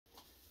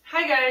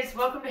Hi guys,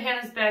 welcome to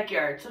Hannah's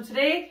Backyard. So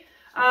today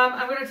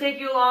I'm going to take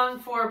you along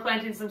for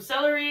planting some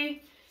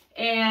celery,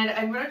 and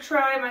I'm going to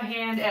try my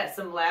hand at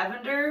some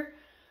lavender.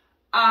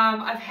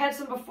 I've had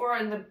some before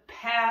in the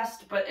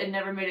past, but it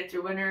never made it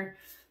through winter.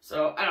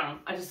 So I don't know,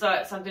 I just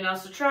thought something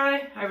else to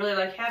try. I really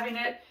like having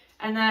it.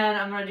 And then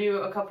I'm going to do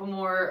a couple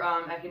more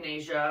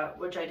echinacea,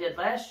 which I did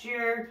last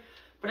year,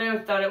 but I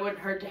thought it wouldn't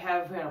hurt to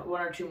have one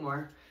or two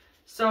more.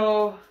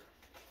 So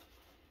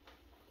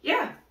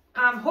yeah,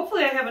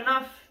 hopefully I have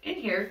enough in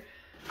here.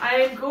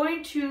 I'm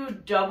going to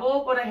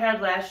double what I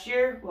had last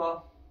year.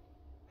 Well,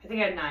 I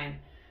think I had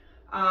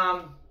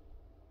 9.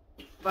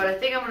 But I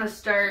think I'm going to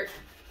start,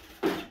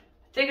 I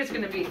think it's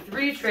going to be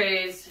 3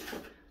 trays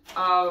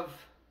of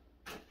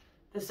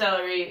the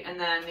celery, and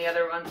then the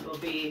other ones will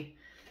be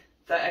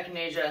the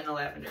echinacea and the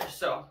lavender.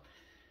 So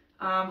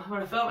I'm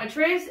going to fill up my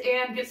trays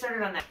and get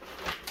started on that.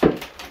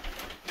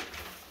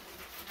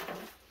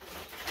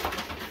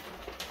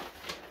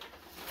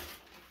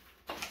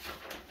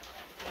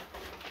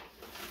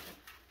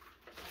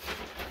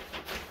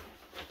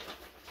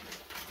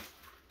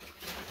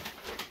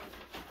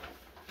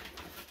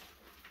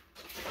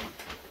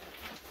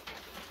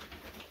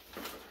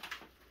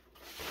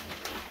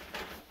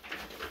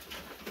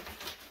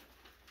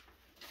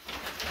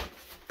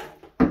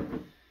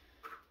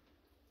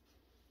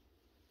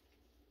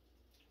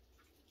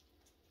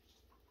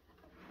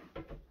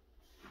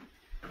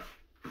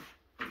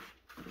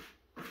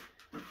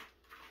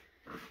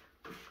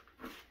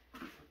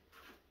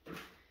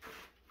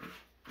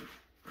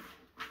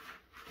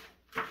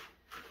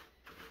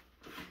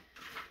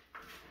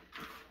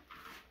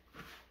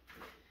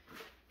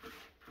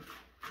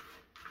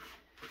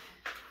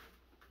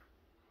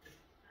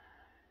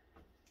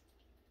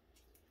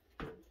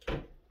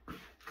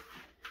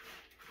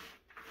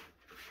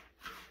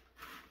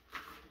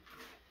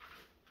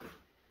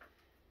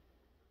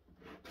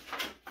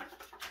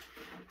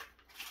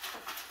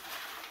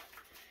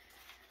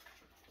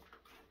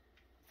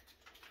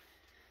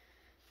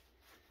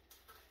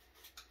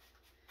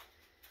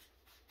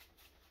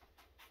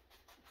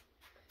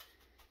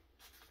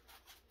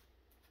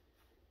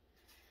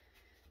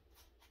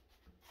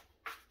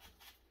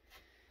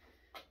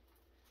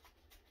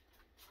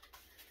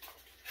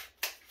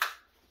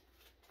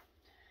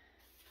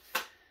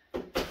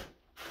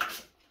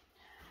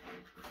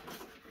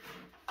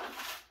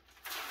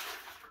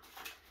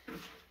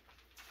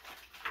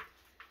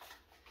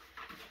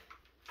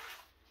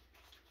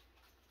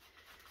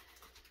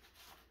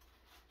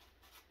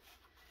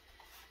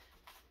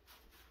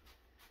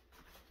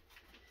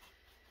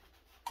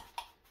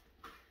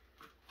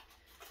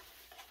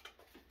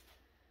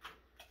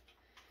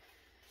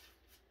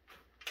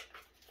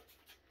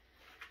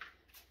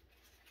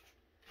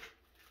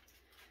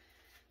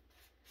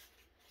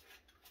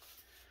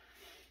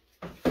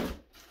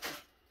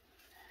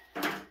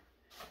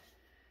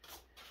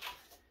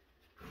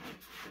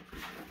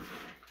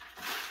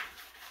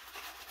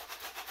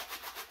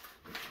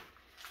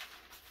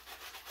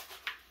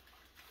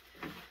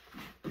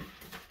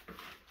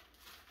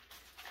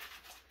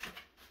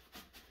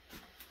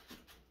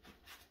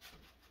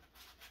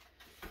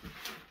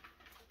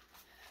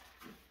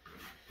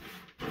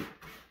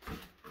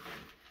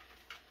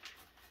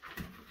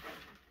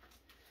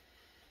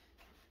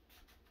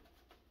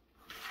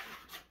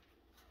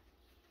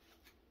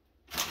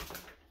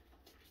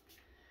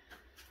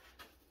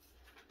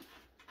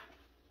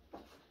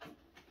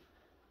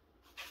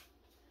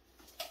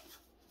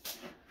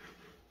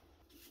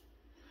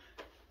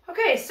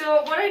 Okay,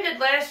 so what I did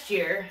last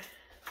year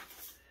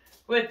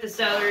with the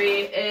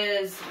celery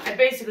is I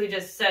basically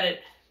just set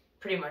it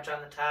pretty much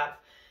on the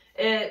top.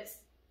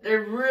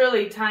 They're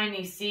really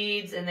tiny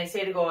seeds, and they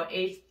say to go an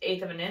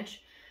eighth of an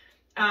inch.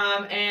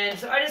 And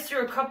so I just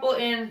threw a couple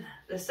in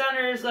the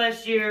centers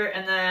last year,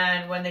 and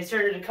then when they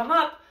started to come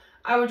up,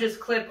 I would just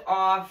clip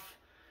off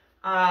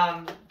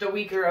the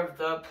weaker of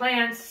the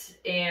plants,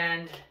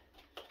 and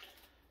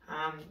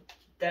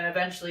then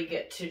eventually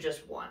get to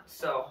just one.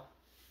 So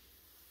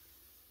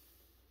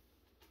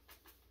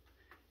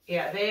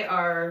yeah, they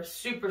are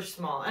super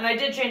small. And I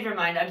did change my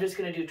mind. I'm just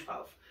going to do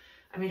 12.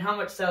 I mean, how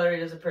much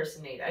celery does a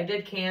person need? I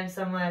did can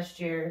some last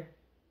year.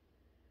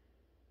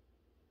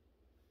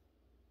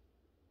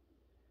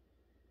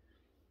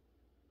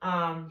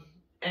 And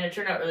it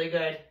turned out really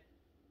good.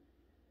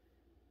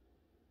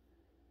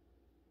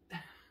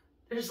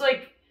 There's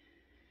like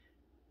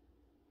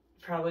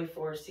probably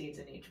 4 seeds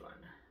in each one.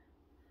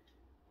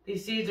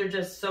 These seeds are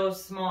just so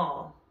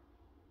small.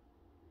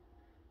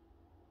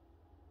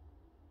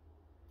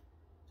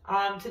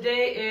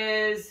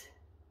 Today is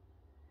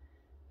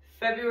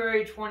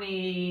February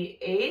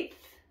 28th.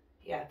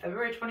 Yeah,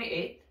 February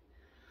 28th.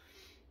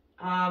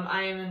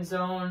 I am in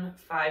zone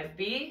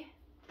 5B.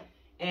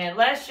 And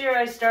last year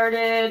I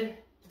started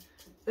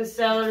the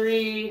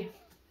celery,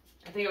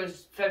 I think it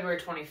was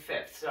February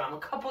 25th. So I'm a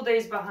couple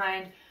days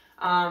behind,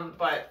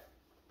 but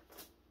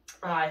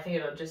I think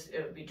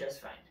it'll be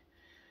just fine.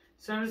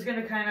 So I'm just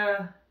gonna kind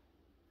of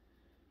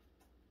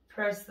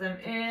press them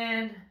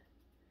in,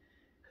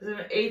 because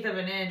an eighth of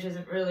an inch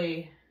isn't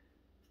really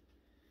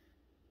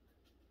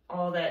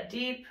all that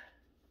deep.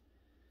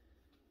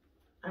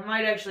 I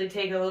might actually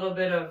take a little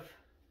bit of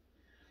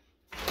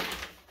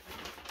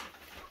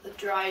the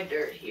dry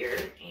dirt here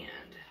and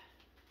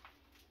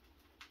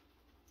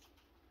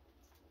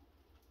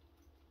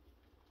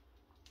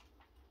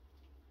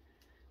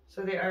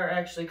so they are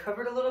actually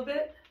covered a little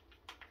bit,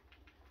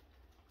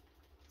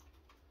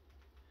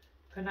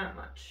 but not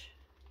much.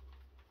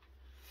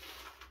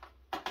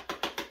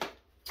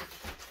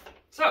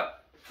 So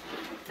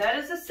that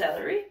is the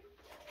celery,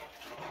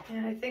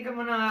 and I think I'm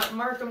gonna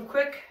mark them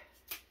quick.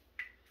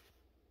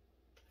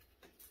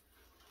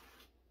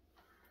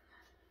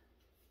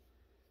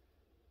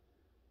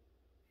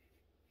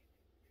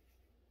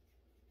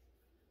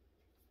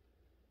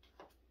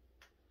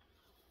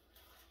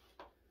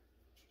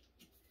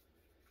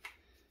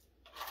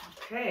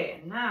 Okay,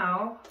 and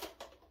now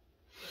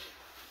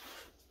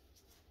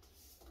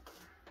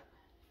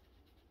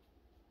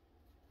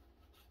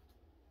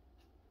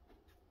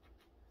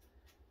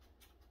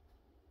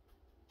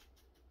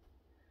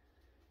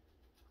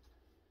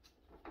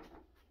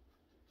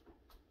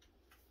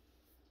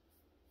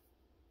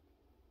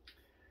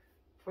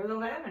for the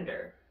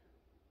lavender.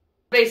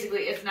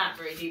 Basically, it's not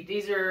very deep.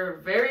 These are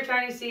very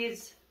tiny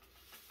seeds.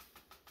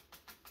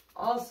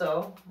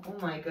 Also, oh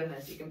my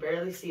goodness, you can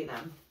barely see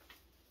them.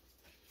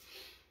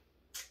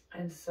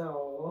 And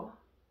so,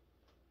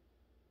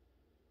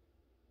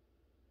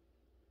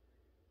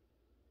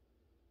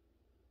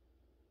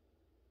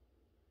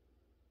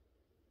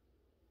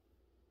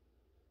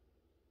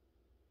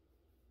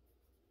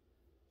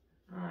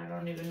 I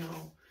don't even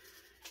know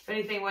if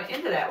anything went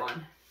into that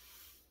one.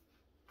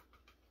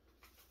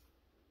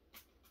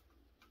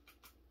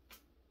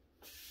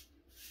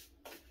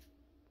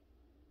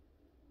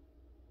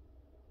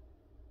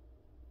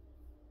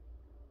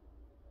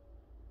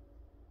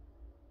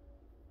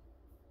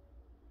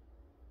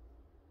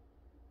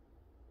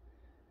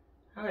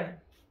 Okay.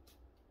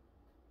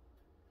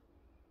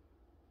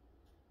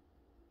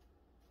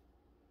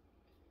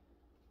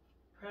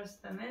 Press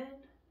them in.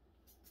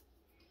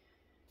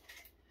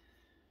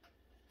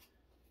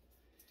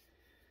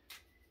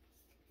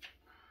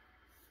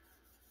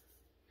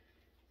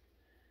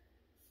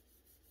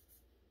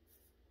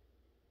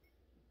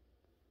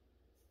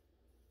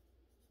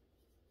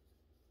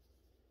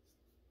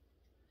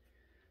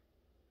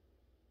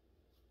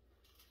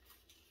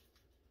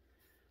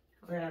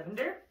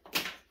 Lavender.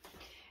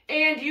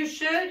 And you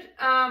should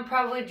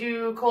probably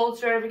do cold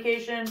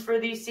certification for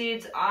these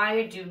seeds.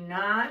 I do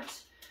not.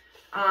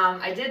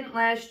 I didn't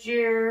last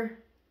year,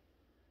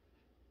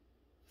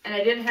 and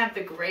I didn't have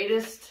the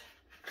greatest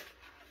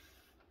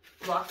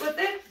luck with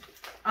it.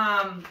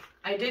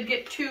 I did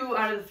get 2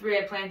 out of the 3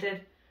 I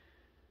planted,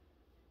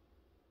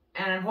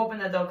 and I'm hoping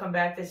that they'll come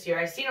back this year.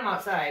 I've seen them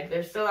outside.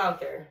 They're still out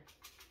there.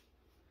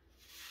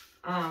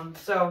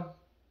 So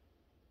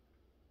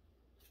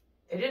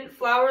they didn't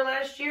flower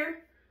last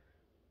year,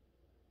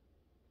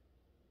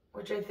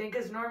 which I think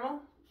is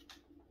normal.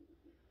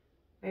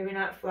 Maybe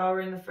not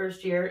flower in the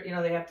first year. You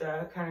know, they have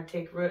to kind of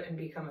take root and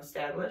become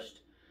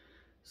established.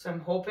 So I'm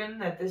hoping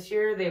that this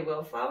year they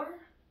will flower.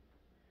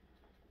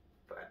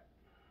 But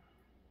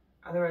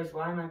otherwise,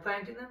 why am I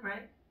planting them,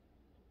 right?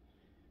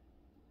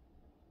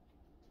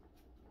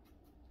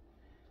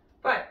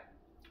 But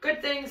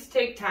good things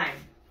take time.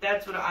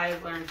 That's what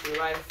I've learned through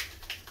life.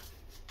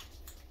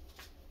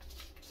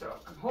 So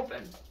I'm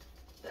hoping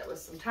that with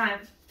some time,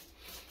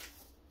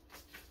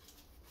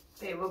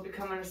 they will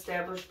become an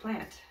established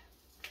plant.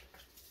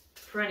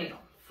 Perennial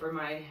for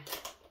my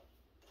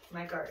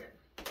garden.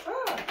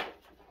 Ah.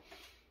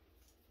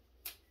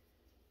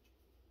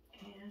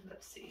 And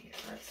let's see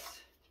here.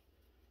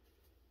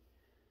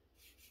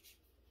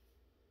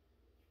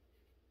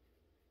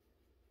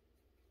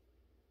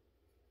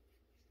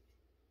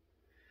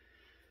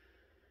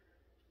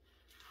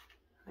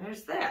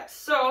 There's that.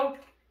 So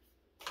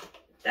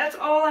that's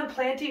all I'm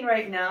planting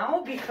right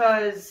now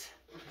because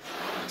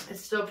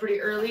it's still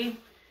pretty early.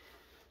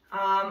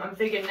 I'm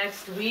thinking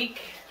next week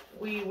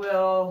we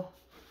will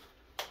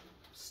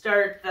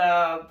start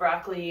the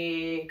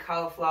broccoli,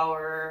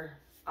 cauliflower,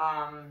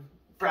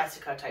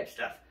 brassica type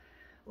stuff.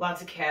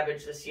 Lots of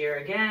cabbage this year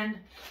again.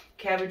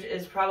 Cabbage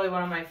is probably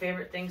one of my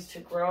favorite things to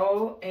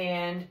grow,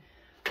 and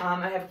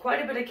I have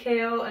quite a bit of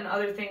kale and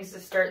other things to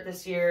start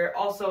this year.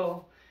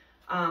 Also,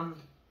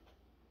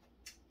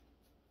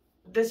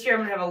 this year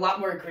I'm gonna have a lot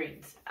more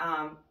greens.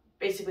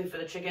 Basically for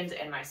the chickens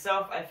and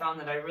myself, I found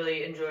that I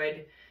really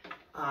enjoyed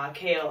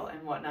kale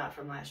and whatnot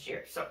from last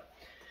year. So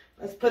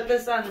let's put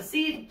this on the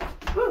seed,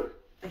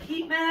 the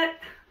heat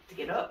mat to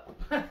get up.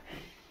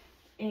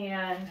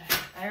 And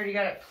I already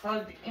got it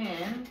plugged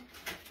in.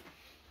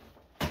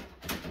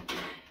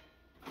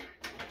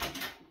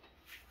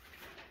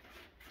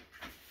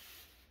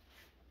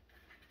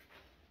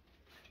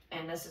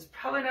 And this is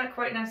probably not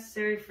quite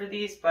necessary for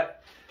these,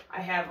 but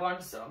I have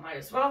one, so might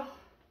as well.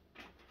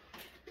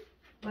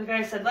 Like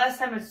I said last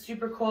time, it's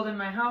super cold in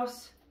my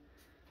house.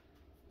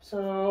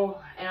 So,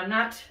 and I'm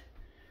not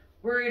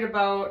worried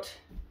about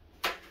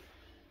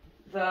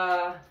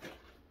the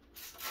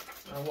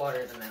I'm gonna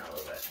water them in a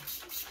little bit.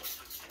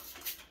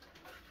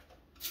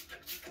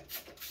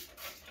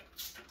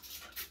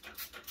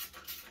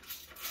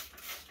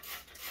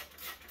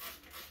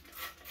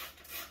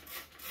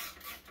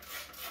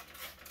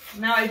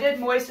 Now I did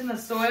moisten the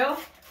soil,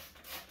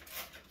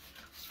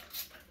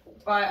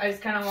 but I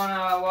just kind of want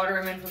to water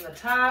them in from the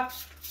top.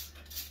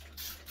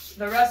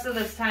 The rest of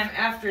this time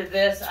after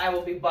this, I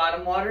will be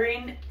bottom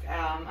watering.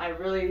 I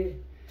really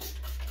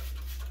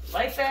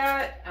like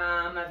that.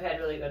 I've had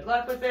really good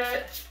luck with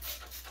it.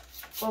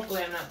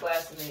 Hopefully I'm not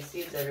blasting these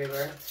seeds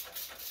everywhere.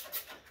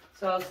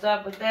 So I'll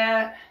stop with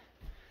that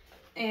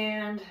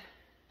and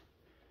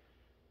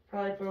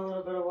probably put a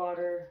little bit of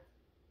water.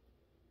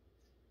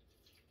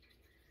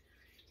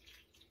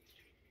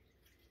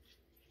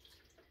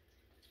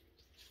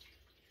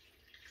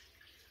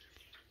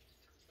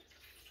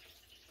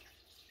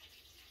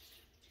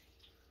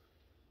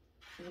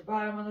 The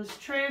bottom of this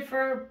tray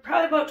for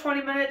probably about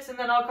 20 minutes, and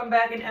then I'll come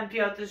back and empty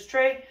out this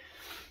tray.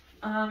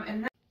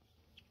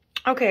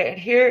 Okay, and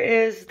here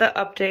is the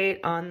update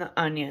on the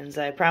onions.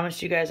 I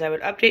promised you guys I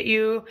would update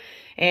you,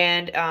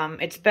 and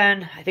it's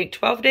been, I think,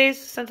 12 days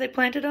since I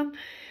planted them.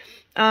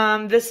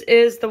 This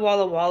is the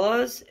Walla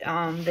Wallas.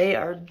 They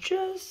are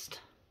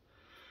just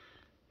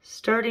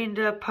starting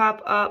to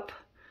pop up.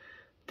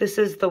 This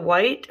is the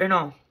white, or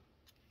no,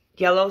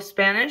 yellow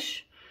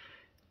Spanish.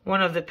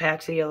 One of the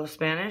packs of yellow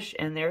Spanish,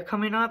 and they're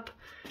coming up.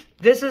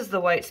 This is the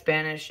white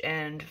Spanish,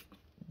 and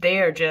they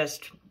are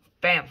just,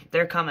 bam,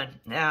 they're coming.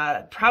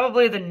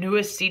 Probably the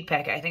newest seed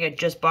packet. I think I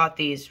just bought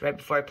these right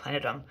before I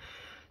planted them.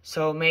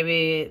 So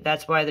maybe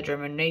that's why the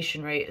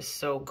germination rate is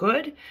so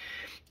good.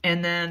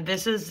 And then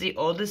this is the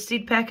oldest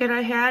seed packet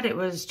I had. It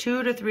was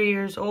 2 to 3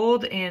 years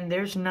old, and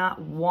there's not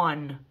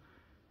one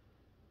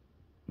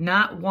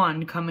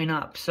coming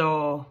up.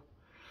 So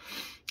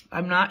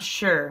I'm not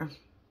sure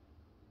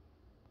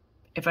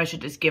if I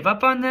should just give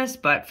up on this,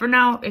 but for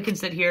now it can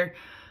sit here.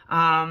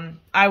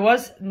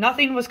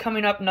 Nothing was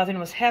coming up, nothing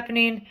was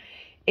happening,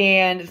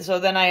 and so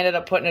then I ended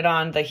up putting it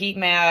on the heat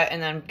mat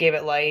and then gave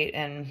it light,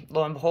 and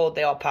lo and behold,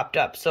 they all popped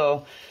up.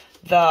 So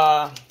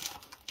I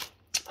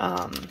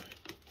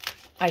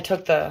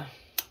took the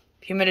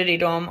humidity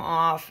dome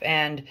off,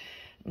 and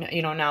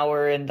you know, now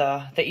we're in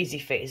the easy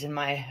phase in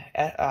my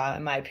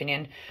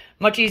opinion.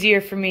 Much easier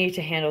for me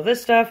to handle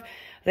this stuff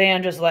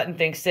than just letting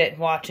things sit,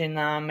 watching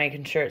them,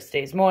 making sure it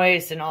stays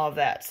moist and all of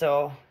that.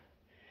 So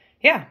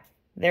yeah,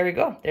 there we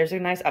go. There's a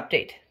nice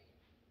update.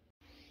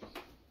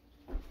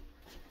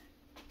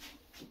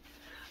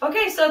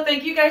 Okay, so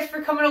thank you guys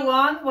for coming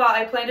along while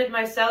I planted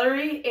my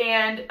celery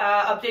and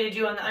updated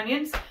you on the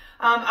onions.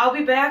 I'll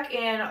be back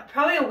in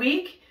probably a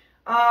week.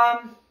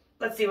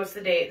 Let's see, what's the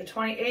date? The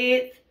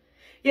 28th.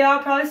 Yeah,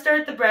 I'll probably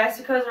start the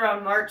brassicas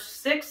around March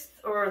 6th,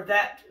 or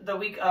the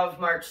week of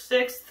March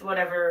 6th,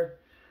 whatever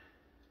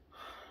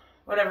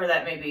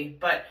that may be.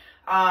 But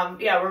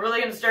yeah, we're really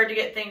going to start to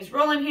get things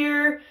rolling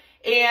here.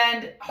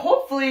 And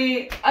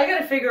hopefully, I got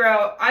to figure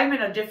out, I'm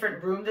in a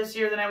different room this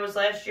year than I was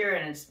last year,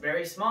 and it's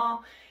very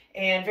small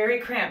and very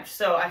cramped.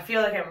 So I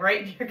feel like I'm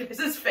right in your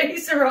guys'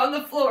 face or on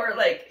the floor,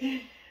 like,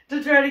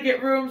 to try to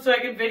get room so I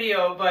can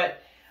video.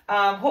 But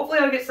hopefully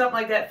I'll get something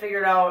like that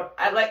figured out.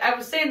 I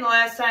was saying the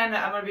last time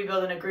that I'm going to be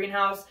building a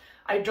greenhouse.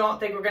 I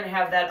don't think we're going to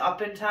have that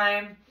up in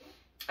time.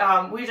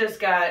 We just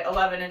got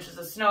 11 inches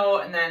of snow,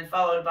 and then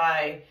followed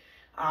by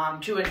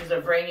 2 inches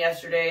of rain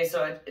yesterday,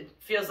 so it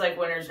feels like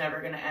winter's never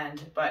going to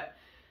end. But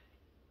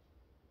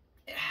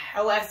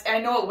alas, I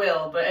know it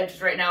will, but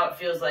just right now it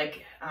feels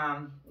like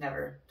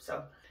never.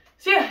 So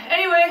yeah,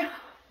 anyway,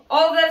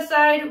 all of that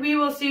aside, we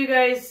will see you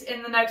guys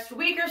in the next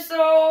week or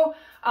so.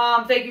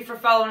 Thank you for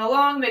following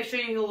along. Make sure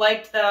you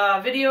liked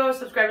the video,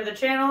 subscribe to the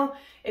channel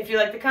if you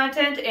like the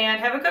content, and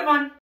have a good one.